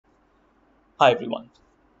Hi everyone.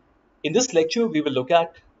 In this lecture, we will look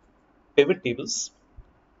at pivot tables,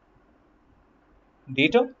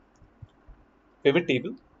 data, pivot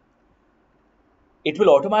table. It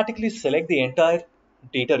will automatically select the entire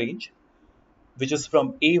data range, which is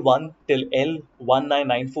from A1 till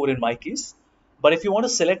L1994 in my case. But if you want to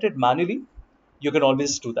select it manually, you can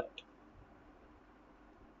always do that.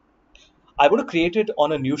 I want to create it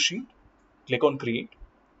on a new sheet. Click on create.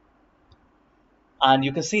 And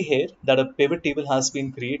you can see here that a pivot table has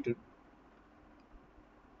been created.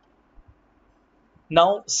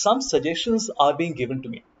 Now, some suggestions are being given to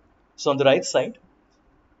me. So on the right side,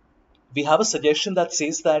 we have a suggestion that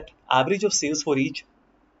says that average of sales for each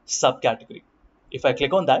subcategory. If I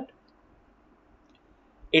click on that,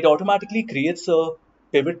 it automatically creates a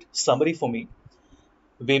pivot summary for me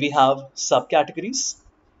where we have subcategories,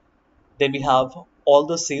 then we have all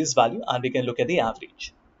the sales value, and we can look at the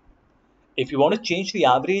average. If you want to change the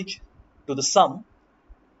average to the sum,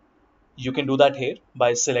 you can do that here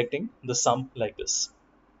by selecting the sum like this.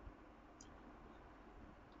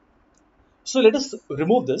 So let us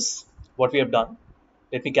remove this, what we have done.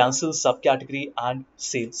 Let me cancel subcategory and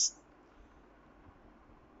sales.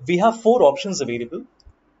 We have four options available.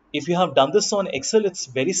 If you have done this on Excel, it's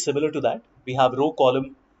very similar to that. We have row,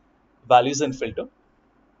 column, values, and filter.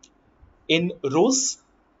 In rows,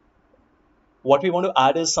 what we want to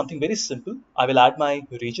add is something very simple. I will add my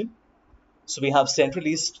region. So we have Central,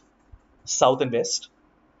 East, South, and West.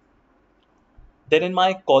 Then in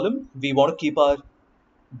my column, we want to keep our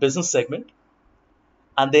business segment.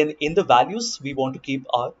 And then in the values, we want to keep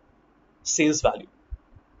our sales value.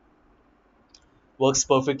 Works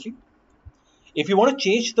perfectly. If you want to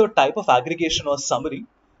change the type of aggregation or summary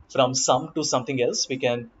from sum to something else, we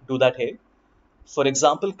can do that here. For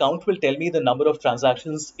example, count will tell me the number of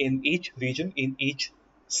transactions in each region in each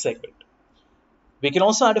segment. We can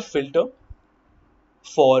also add a filter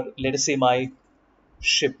for, let us say, my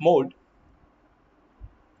ship mode.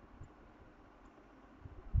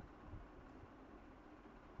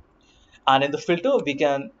 And in the filter, we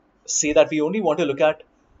can say that we only want to look at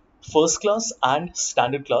first class and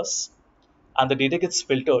standard class. And the data gets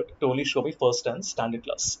filtered to only show me first and standard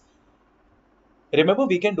class. Remember,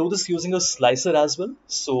 we can do this using a slicer as well.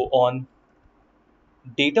 So on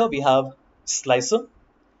data, we have slicer.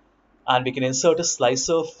 And we can insert a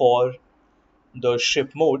slicer for the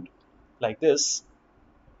ship mode like this.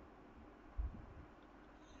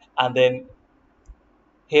 And then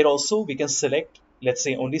here also we can select, let's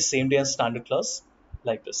say, only same day and standard class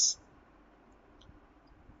like this.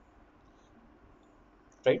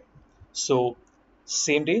 Right? So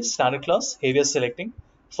same day, standard class, here we are selecting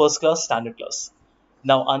first class, standard class.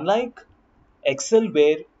 Now, unlike Excel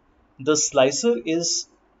where the slicer is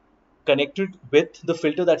connected with the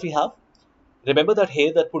filter that we have, remember that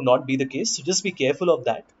here that would not be the case. So just be careful of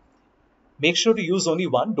that. Make sure to use only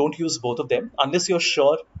one. Don't use both of them unless you're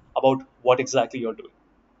sure about what exactly you're doing.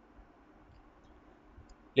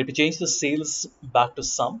 Let me change the sales back to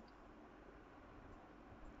sum.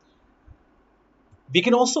 We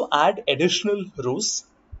can also add additional rows,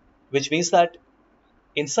 which means that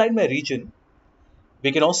inside my region,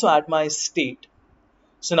 we can also add my state.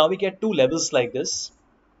 So now we get two levels like this.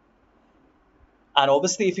 And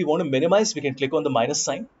obviously, if you want to minimize, we can click on the minus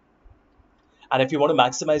sign. And if you want to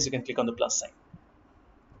maximize, you can click on the plus sign.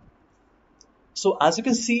 So as you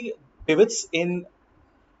can see, pivots in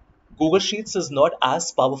Google Sheets is not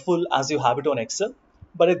as powerful as you have it on Excel,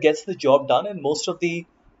 but it gets the job done, and most of the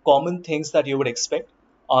common things that you would expect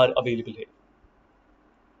are available here.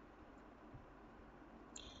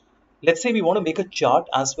 Let's say we want to make a chart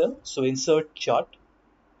as well. So insert chart.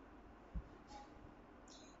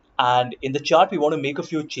 And in the chart, we want to make a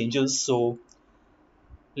few changes. So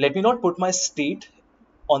let me not put my state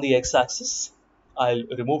on the x-axis. I'll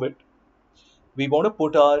remove it. We want to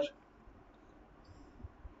put our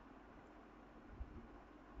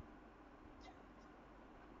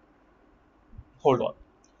hold on.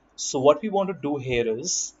 So what we want to do here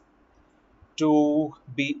is to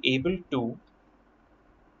be able to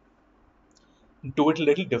do it a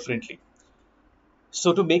little differently.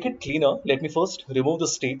 So to make it cleaner, let me first remove the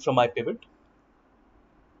state from my pivot.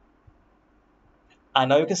 And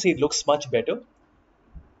now you can see it looks much better.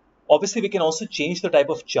 Obviously, we can also change the type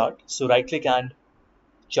of chart. So right click and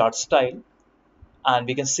chart style. And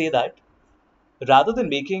we can say that rather than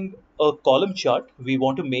making a column chart, we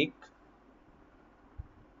want to make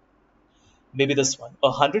maybe this one,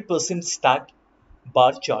 100% stacked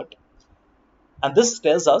bar chart. And this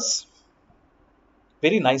tells us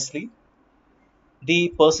very nicely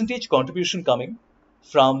the percentage contribution coming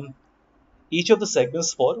from each of the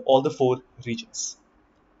segments for all the four regions.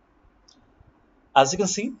 As you can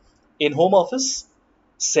see, in home office,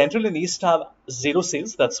 central and east have zero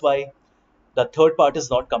sales. That's why the third part is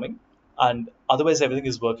not coming, and otherwise everything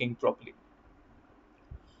is working properly.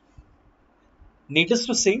 Needless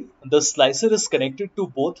to say, the slicer is connected to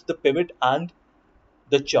both the pivot and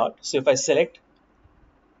the chart. So if I select,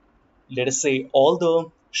 let us say, all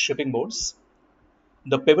the shipping modes,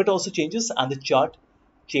 the pivot also changes and the chart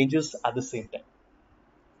changes at the same time.